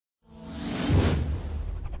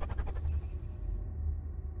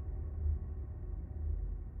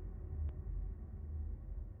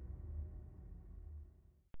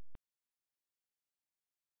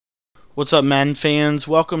What's up, Madden fans?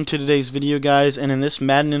 Welcome to today's video, guys. And in this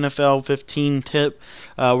Madden NFL 15 tip,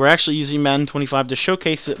 we're actually using Madden 25 to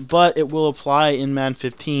showcase it, but it will apply in Madden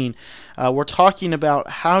 15. We're talking about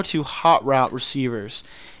how to hot route receivers.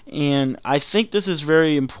 And I think this is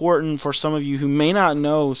very important for some of you who may not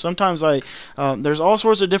know. Sometimes there's all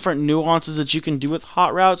sorts of different nuances that you can do with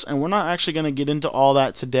hot routes, and we're not actually going to get into all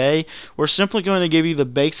that today. We're simply going to give you the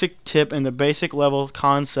basic tip and the basic level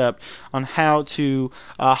concept on how to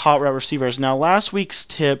hot route receivers. Now, last week's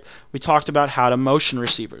tip, we talked about how to motion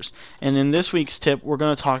receivers, and in this week's tip, we're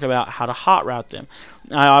going to talk about how to hot route them.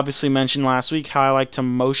 I obviously mentioned last week how I like to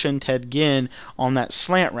motion Ted Ginn on that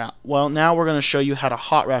slant route. Well, now we're going to show you how to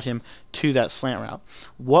hot route him to that slant route.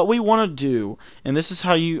 What we want to do, and this is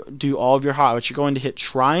how you do all of your hot routes, you're going to hit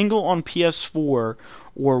triangle on PS4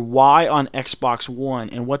 or Y on Xbox One,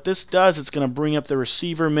 and what this does, it's going to bring up the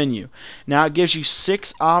receiver menu. Now it gives you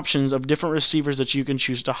 6 options of different receivers that you can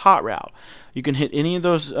choose to hot route. You can hit any of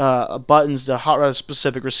those buttons to hot route a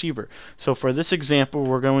specific receiver. So for this example,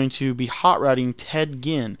 we're going to be hot routing Ted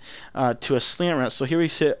Ginn to a slant route. So here we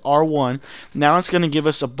hit R1. Now it's going to give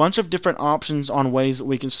us a bunch of different options on ways that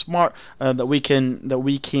we can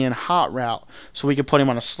we can hot route. So we can put him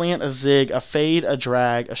on a slant, a zig, a fade, a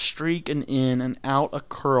drag, a streak, an in, an out, a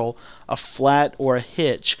curl, a flat, or a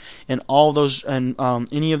hitch, and all those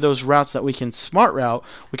any of those routes that we can smart route,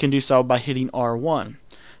 we can do so by hitting R1.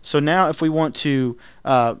 So now if we want to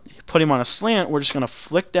put him on a slant, we're just going to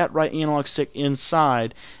flick that right analog stick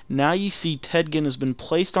inside. Now you see Ted Ginn has been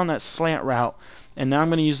placed on that slant route, and now I'm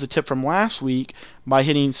going to use the tip from last week by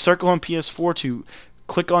hitting circle on PS4 to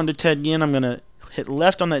click onto Ted Ginn. I'm going to hit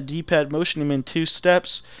left on that D-pad, motion him in 2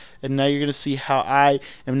 steps, and now you're going to see how I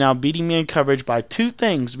am now beating man coverage by 2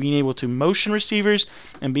 things: being able to motion receivers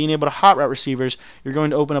and being able to hot route receivers. You're going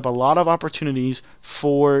to open up a lot of opportunities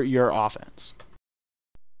for your offense.